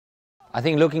I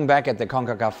think looking back at the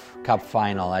CONCACAF Cup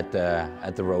final at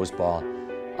the Rose Bowl,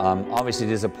 obviously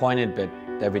disappointed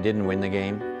that we didn't win the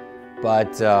game,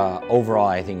 but overall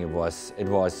I think it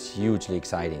was hugely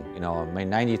exciting. You know, I mean,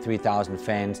 93,000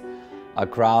 fans, a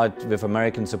crowd with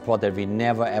American support that we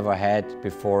never ever had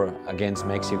before against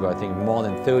Mexico. I think more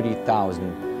than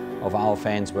 30,000 of our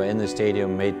fans were in the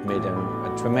stadium, made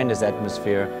a tremendous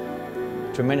atmosphere,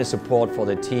 tremendous support for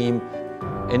the team.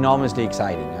 Enormously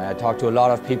exciting. I talked to a lot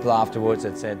of people afterwards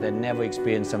that said they never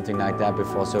experienced something like that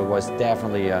before, so it was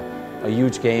definitely a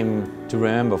huge game to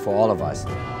remember for all of us.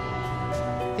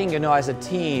 I think, you know, as a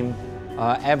team,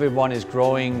 everyone is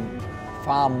growing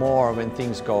far more when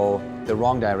things go the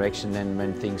wrong direction than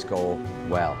when things go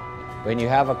well. When you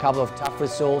have a couple of tough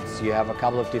results, you have a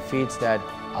couple of defeats that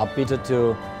are bitter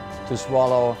to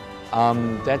swallow,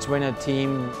 that's when a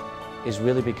team is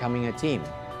really becoming a team.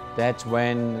 That's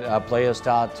when players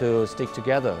start to stick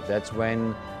together. That's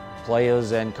when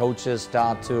players and coaches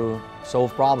start to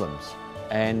solve problems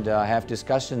and have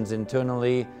discussions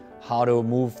internally how to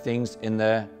move things in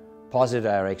the positive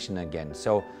direction again.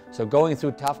 So going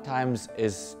through tough times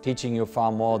is teaching you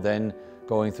far more than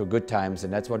going through good times,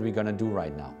 and that's what we're going to do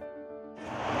right now.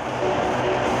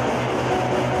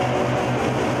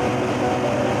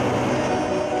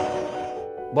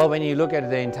 Well, when you look at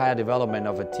the entire development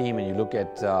of a team and you look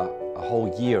at a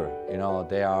whole year, you know,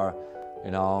 there are,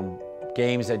 you know,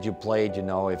 games that you played, you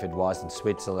know, if it was in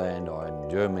Switzerland or in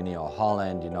Germany or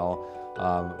Holland, you know,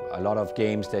 a lot of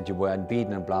games that you were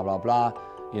unbeaten and blah, blah, blah.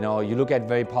 You know, you look at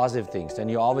very positive things. Then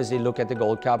you obviously look at the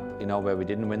Gold Cup, you know, where we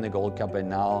didn't win the Gold Cup and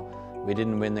now we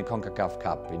didn't win the CONCACAF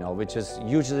Cup, you know, which is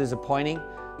hugely disappointing,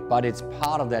 but it's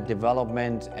part of that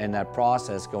development and that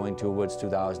process going towards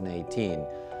 2018.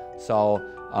 So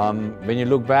when you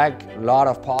look back, a lot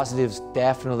of positives,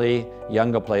 definitely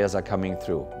younger players are coming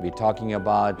through. We're talking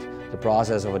about the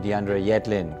process of DeAndre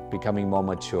Yedlin becoming more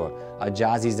mature,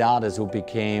 Jazi Zardes, who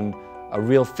became a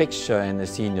real fixture in the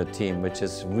senior team, which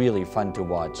is really fun to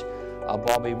watch.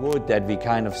 Bobby Wood, that we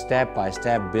kind of step by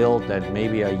step built, that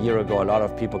maybe a year ago a lot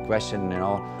of people questioned, you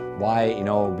know, why, you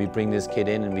know, we bring this kid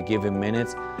in and we give him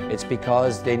minutes. It's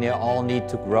because they all need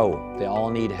to grow. They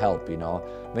all need help, you know.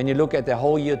 When you look at the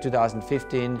whole year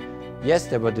 2015, yes,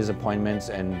 there were disappointments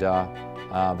and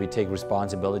we take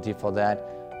responsibility for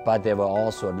that, but there were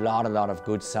also a lot of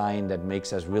good signs that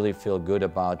makes us really feel good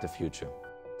about the future.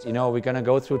 You know, we're going to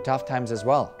go through tough times as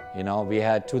well. You know, we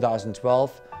had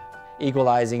 2012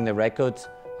 equalizing the record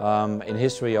in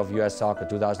history of US soccer.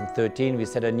 2013, we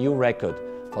set a new record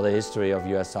for the history of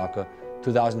US soccer.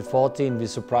 2014, we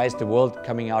surprised the world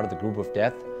coming out of the group of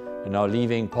death, you know,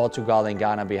 leaving Portugal and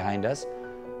Ghana behind us.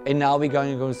 And now we're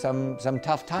going to go some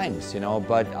tough times, you know,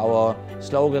 but our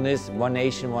slogan is one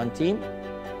nation, one team,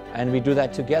 and we do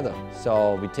that together.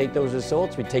 So we take those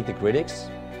results, we take the critics,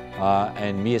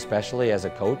 and me especially as a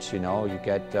coach, you know, you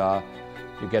get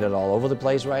it all over the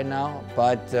place right now,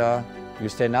 but you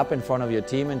stand up in front of your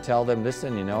team and tell them,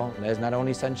 listen, you know, there's not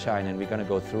only sunshine and we're going to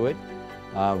go through it,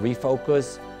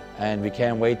 refocus, and we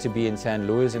can't wait to be in St.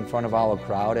 Louis in front of our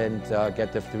crowd and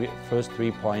get the first 3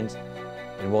 points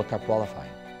in World Cup qualifying.